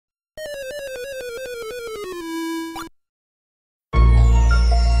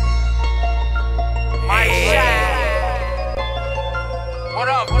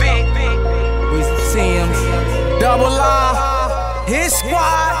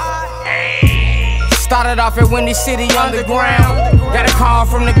Started off at Windy City Underground. Got a call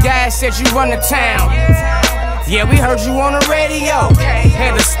from the guy, said you run the town. Yeah, we heard you on the radio.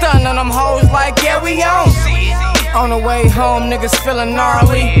 Had to stun on them hoes like, yeah, we on. On the way home, niggas feeling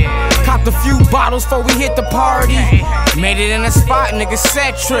gnarly. Copped a few bottles before we hit the party. Made it in a spot, niggas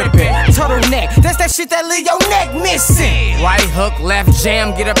set trippin'. Turtleneck, that's that shit that leave your neck missing. Right hook, left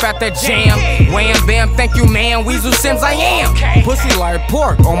jam, get up out that jam. Wham bam, thank you man, Weasel Sims I am. Pussy like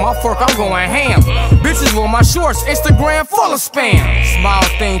pork, on my fork I'm going ham. Bitches with my shorts, Instagram full of spam. Small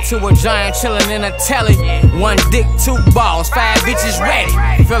thing to a giant chillin' in a telly. One dick, two balls, 5 bitches ready.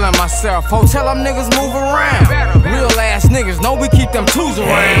 Feeling myself, hotel them niggas move around. Real ass niggas know we keep them twos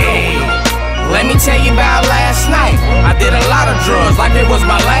around. Let me tell you about last night. I did a lot of drugs like it was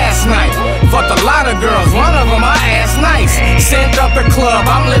my last night. Fucked a lot of girls, one of them my ass nice. Sent up the club,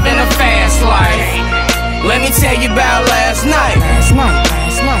 I'm living a fast life. Let me tell you about last night.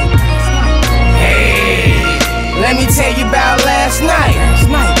 Hey, let me tell you about last night.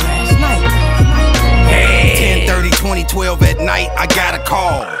 Hey, 10:30, 2012 at night, I got a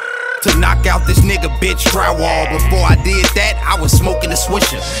call to knock out this nigga bitch drywall. Before I did that, I was smoking a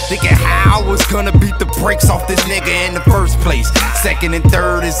swisher, thinking how I was gonna beat the brakes off this nigga in the first place. Second and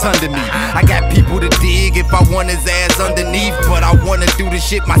third is under me. I got people to dig if I want his ass underneath, but I wanna do the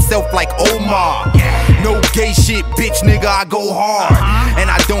shit myself like Omar. No gay shit, bitch nigga, I go hard, and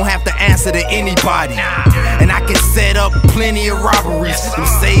I don't have to answer to anybody. And I can set up plenty of robberies. Them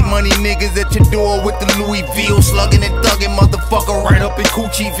save money niggas at your door with the Louisville, slugging and thugging motherfucker right up in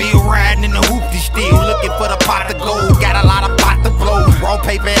Coochieville. Riding in the hoopty still, looking for the pot to gold. Got a lot of pot to blow, raw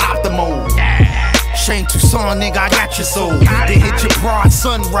paper and Optimo. Shane Tucson, nigga, I got your soul. They hit your broad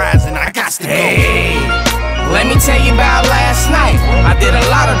sunrise and I got to go. Hey, let me tell you about last night. I did a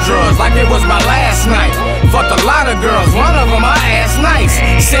lot of drugs like it was my last night. Fucked a lot of girls, one of them my ass nice.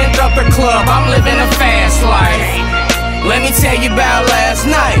 Sent up the club, I'm living a fast life. Let me tell you about last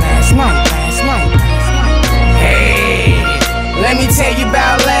night.